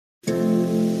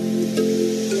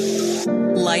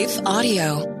Life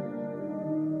Audio.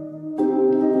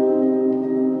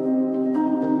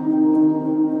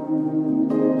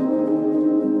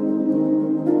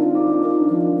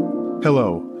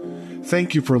 Hello.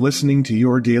 Thank you for listening to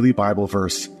Your Daily Bible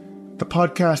Verse, the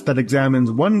podcast that examines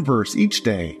one verse each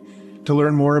day to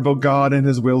learn more about God and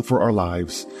His will for our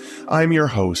lives. I'm your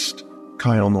host,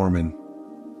 Kyle Norman.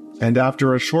 And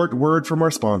after a short word from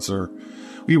our sponsor,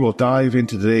 we will dive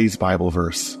into today's Bible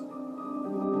verse.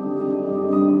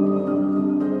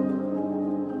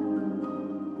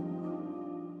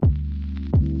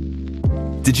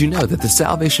 Did you know that the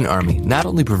Salvation Army not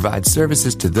only provides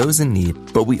services to those in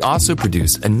need, but we also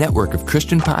produce a network of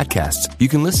Christian podcasts you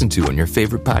can listen to on your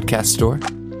favorite podcast store?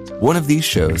 One of these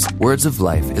shows, Words of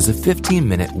Life, is a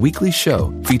 15-minute weekly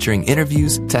show featuring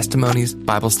interviews, testimonies,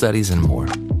 Bible studies, and more.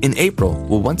 In April,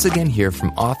 we'll once again hear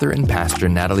from author and pastor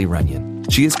Natalie Runyon.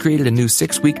 She has created a new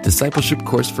 6-week discipleship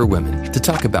course for women to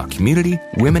talk about community,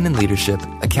 women in leadership,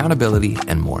 accountability,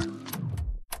 and more.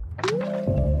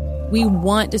 We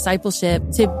want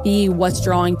discipleship to be what's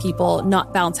drawing people,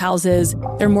 not bounce houses.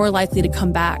 They're more likely to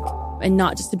come back and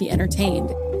not just to be entertained.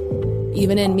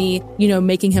 Even in me,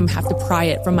 making him have to pry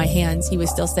it from my hands, he was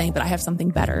still saying, but I have something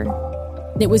better.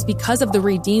 And it was because of the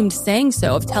redeemed saying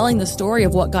so, of telling the story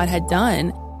of what God had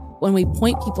done. When we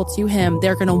point people to him,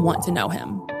 they're going to want to know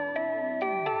him.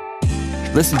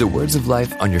 Listen to Words of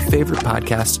Life on your favorite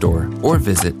podcast store or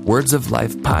visit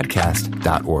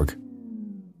wordsoflifepodcast.org.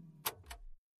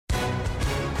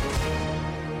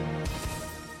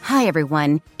 Hi,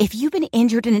 everyone. If you've been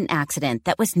injured in an accident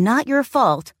that was not your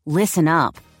fault, listen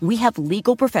up. We have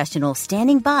legal professionals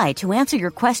standing by to answer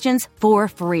your questions for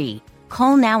free.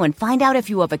 Call now and find out if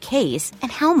you have a case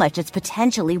and how much it's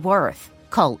potentially worth.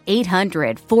 Call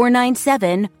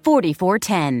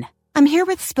 800-497-4410. I'm here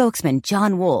with spokesman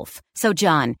John Wolf. So,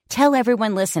 John, tell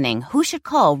everyone listening who should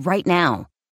call right now.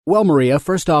 Well, Maria,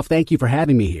 first off, thank you for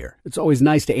having me here. It's always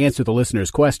nice to answer the listeners'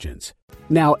 questions.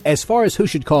 Now, as far as who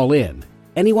should call in,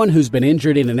 anyone who's been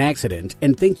injured in an accident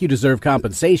and think you deserve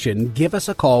compensation, give us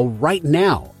a call right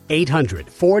now.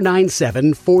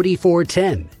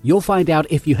 800-497-4410. You'll find out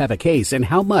if you have a case and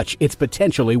how much it's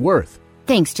potentially worth.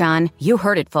 Thanks, John. You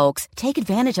heard it, folks. Take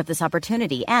advantage of this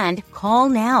opportunity and call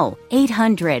now.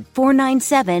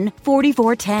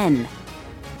 800-497-4410.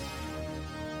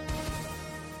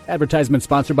 Advertisement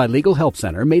sponsored by Legal Help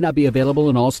Center. May not be available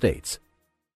in all states.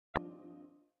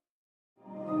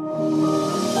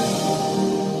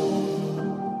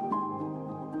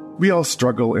 We all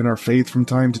struggle in our faith from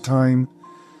time to time.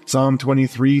 Psalm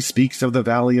 23 speaks of the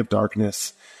valley of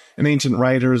darkness, and ancient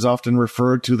writers often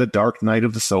referred to the dark night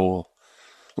of the soul.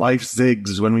 Life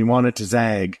zigs when we want it to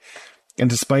zag, and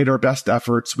despite our best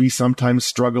efforts, we sometimes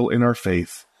struggle in our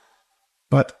faith.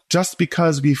 But just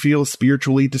because we feel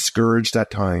spiritually discouraged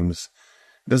at times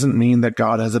doesn't mean that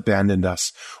God has abandoned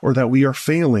us or that we are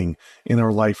failing in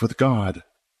our life with God.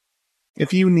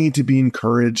 If you need to be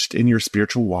encouraged in your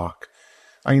spiritual walk,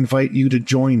 I invite you to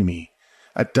join me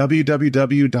at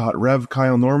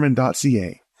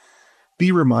www.revkylenorman.ca.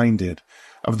 Be reminded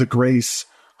of the grace,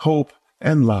 hope,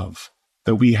 and love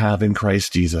that we have in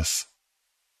Christ Jesus.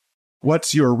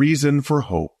 What's your reason for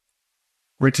hope?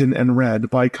 Written and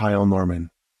read by Kyle Norman.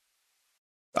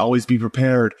 Always be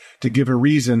prepared to give a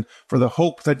reason for the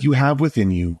hope that you have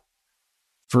within you.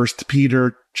 1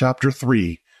 Peter chapter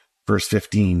 3, verse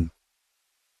 15.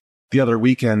 The other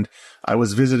weekend, I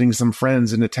was visiting some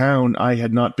friends in a town I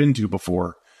had not been to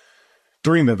before.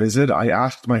 During the visit, I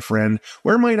asked my friend,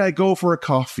 where might I go for a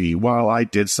coffee while I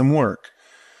did some work?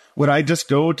 Would I just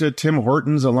go to Tim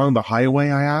Hortons along the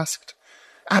highway, I asked.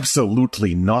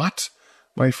 Absolutely not,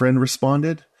 my friend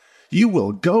responded. You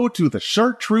will go to the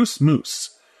Chartreuse Moose.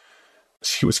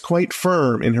 She was quite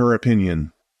firm in her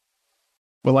opinion.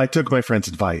 Well, I took my friend's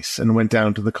advice and went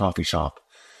down to the coffee shop.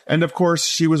 And of course,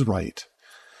 she was right.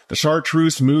 The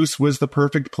Chartreuse Moose was the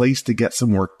perfect place to get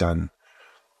some work done.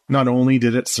 Not only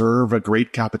did it serve a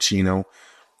great cappuccino,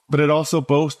 but it also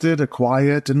boasted a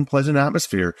quiet and pleasant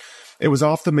atmosphere. It was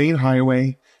off the main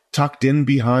highway, tucked in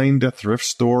behind a thrift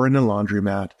store and a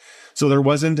laundromat, so there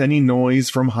wasn't any noise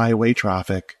from highway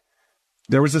traffic.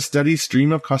 There was a steady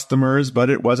stream of customers, but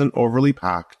it wasn't overly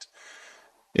packed.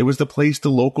 It was the place the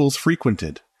locals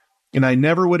frequented, and I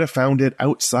never would have found it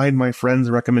outside my friend's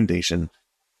recommendation.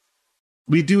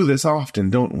 We do this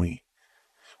often, don't we?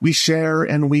 We share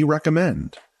and we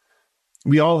recommend.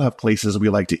 We all have places we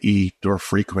like to eat or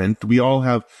frequent. We all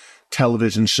have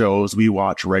television shows we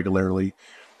watch regularly.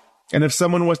 And if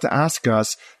someone was to ask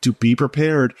us to be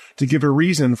prepared to give a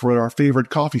reason for our favorite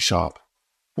coffee shop,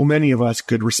 well, many of us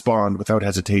could respond without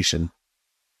hesitation.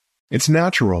 It's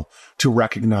natural to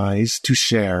recognize, to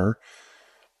share,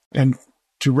 and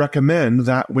to recommend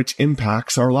that which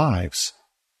impacts our lives.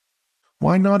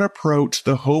 Why not approach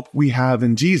the hope we have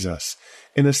in Jesus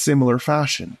in a similar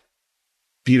fashion?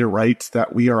 Peter writes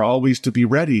that we are always to be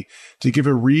ready to give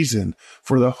a reason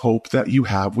for the hope that you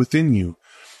have within you.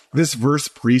 This verse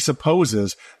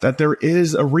presupposes that there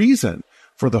is a reason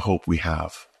for the hope we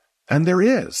have. And there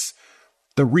is.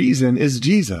 The reason is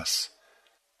Jesus.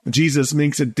 Jesus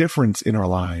makes a difference in our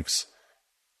lives.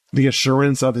 The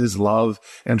assurance of his love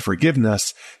and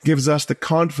forgiveness gives us the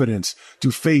confidence to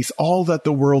face all that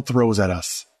the world throws at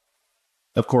us.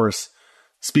 Of course,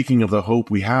 speaking of the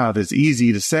hope we have is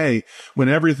easy to say when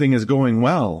everything is going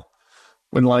well.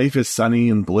 When life is sunny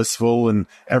and blissful and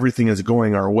everything is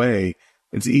going our way,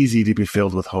 it's easy to be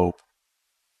filled with hope.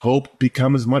 Hope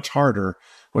becomes much harder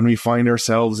when we find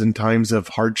ourselves in times of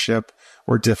hardship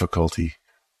or difficulty.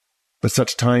 But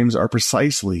such times are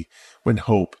precisely when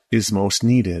hope is most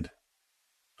needed.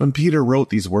 When Peter wrote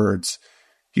these words,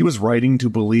 he was writing to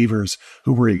believers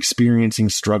who were experiencing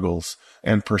struggles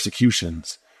and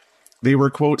persecutions. They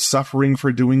were, quote, suffering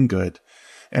for doing good,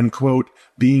 and, quote,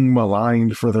 being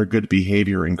maligned for their good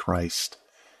behavior in Christ.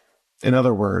 In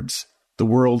other words, the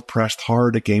world pressed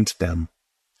hard against them.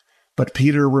 But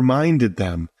Peter reminded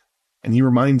them, and he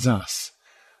reminds us,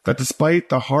 that despite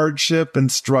the hardship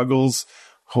and struggles,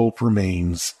 hope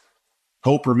remains.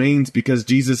 Hope remains because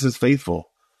Jesus is faithful.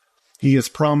 He has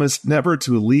promised never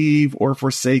to leave or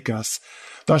forsake us.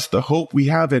 Thus, the hope we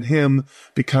have in him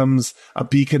becomes a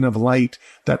beacon of light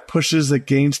that pushes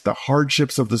against the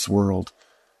hardships of this world,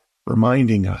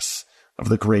 reminding us of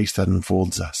the grace that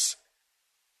enfolds us.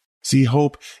 See,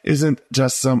 hope isn't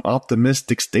just some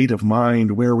optimistic state of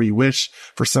mind where we wish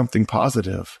for something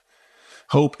positive.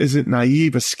 Hope isn't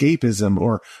naive escapism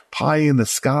or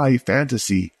pie-in-the-sky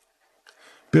fantasy.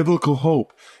 Biblical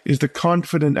hope is the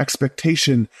confident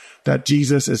expectation that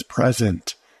Jesus is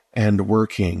present and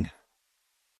working.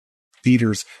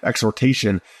 Peter's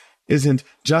exhortation isn't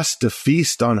just to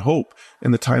feast on hope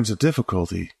in the times of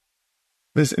difficulty.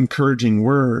 This encouraging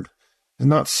word is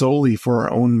not solely for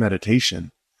our own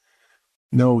meditation.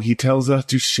 No, he tells us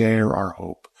to share our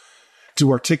hope,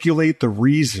 to articulate the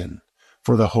reason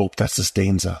for the hope that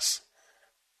sustains us.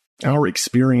 Our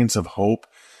experience of hope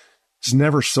is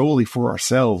never solely for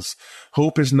ourselves.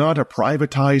 Hope is not a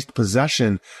privatized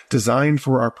possession designed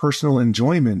for our personal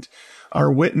enjoyment.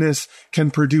 Our witness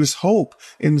can produce hope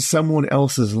in someone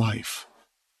else's life.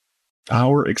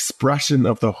 Our expression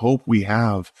of the hope we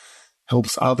have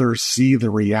helps others see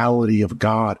the reality of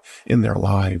God in their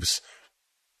lives.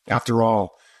 After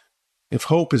all, if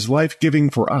hope is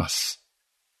life-giving for us,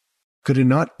 could it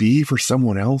not be for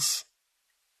someone else?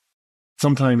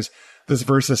 Sometimes this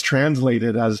verse is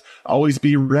translated as always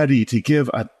be ready to give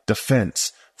a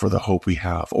defense for the hope we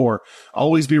have, or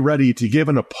always be ready to give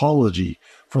an apology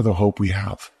for the hope we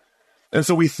have. And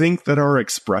so we think that our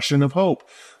expression of hope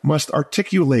must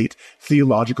articulate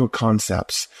theological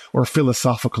concepts or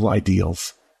philosophical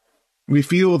ideals. We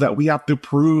feel that we have to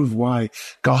prove why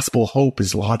gospel hope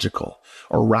is logical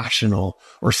or rational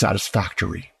or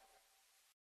satisfactory.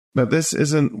 But this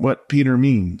isn't what Peter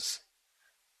means.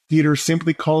 Peter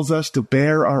simply calls us to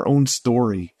bear our own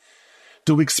story,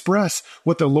 to express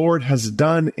what the Lord has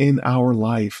done in our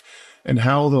life and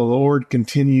how the Lord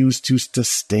continues to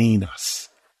sustain us.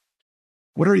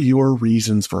 What are your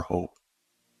reasons for hope?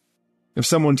 If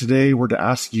someone today were to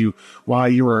ask you why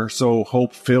you are so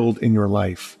hope-filled in your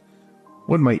life,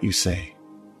 what might you say?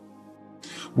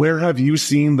 Where have you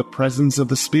seen the presence of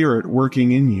the Spirit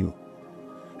working in you?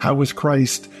 How has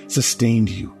Christ sustained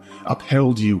you,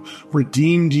 upheld you,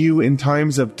 redeemed you in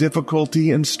times of difficulty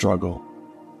and struggle?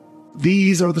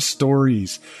 These are the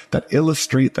stories that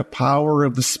illustrate the power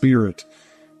of the Spirit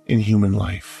in human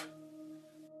life.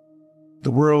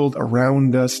 The world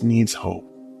around us needs hope.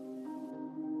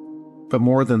 But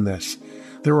more than this,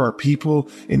 there are people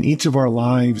in each of our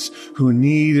lives who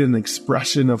need an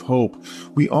expression of hope.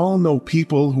 We all know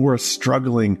people who are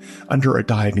struggling under a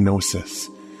diagnosis,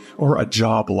 or a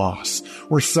job loss,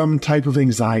 or some type of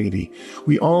anxiety.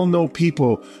 We all know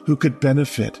people who could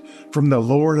benefit from the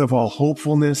Lord of all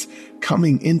hopefulness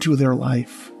coming into their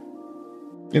life.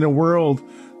 In a world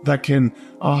that can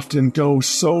often go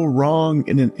so wrong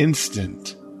in an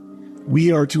instant,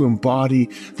 we are to embody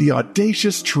the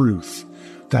audacious truth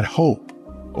that hope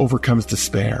overcomes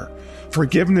despair,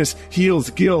 forgiveness heals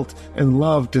guilt, and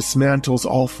love dismantles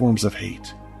all forms of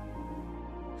hate.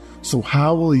 So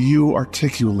how will you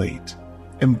articulate,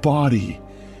 embody,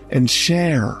 and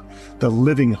share the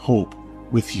living hope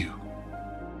with you?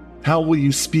 How will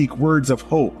you speak words of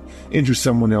hope into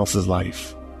someone else's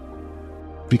life?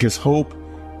 Because hope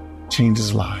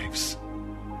changes lives.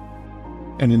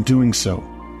 and in doing so,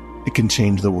 it can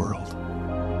change the world.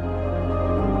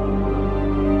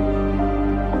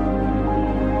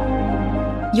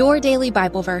 Your Daily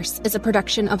Bible Verse is a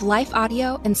production of Life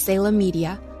Audio and Salem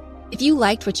Media. If you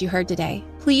liked what you heard today,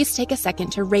 please take a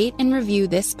second to rate and review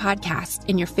this podcast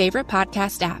in your favorite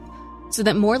podcast app so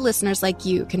that more listeners like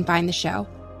you can find the show.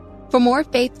 For more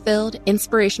faith-filled,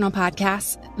 inspirational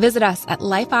podcasts, visit us at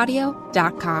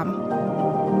lifeaudio.com.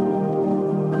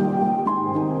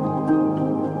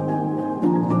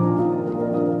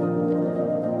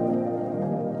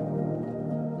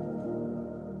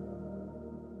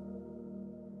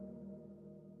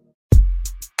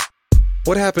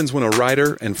 What happens when a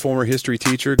writer and former history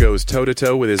teacher goes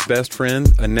toe-to-toe with his best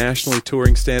friend, a nationally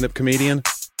touring stand-up comedian?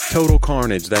 Total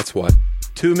carnage, that's what.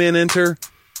 2 men enter,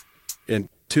 and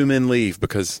 2 men leave,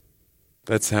 because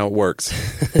that's how it works.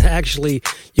 Actually,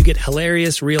 you get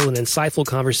hilarious, real, and insightful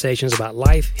conversations about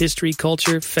life, history,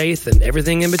 culture, faith, and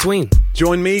everything in between.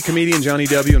 Join me, comedian Johnny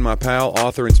W., and my pal,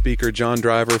 author and speaker John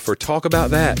Driver for Talk About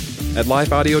That at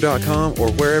lifeaudio.com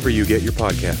or wherever you get your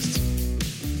podcasts.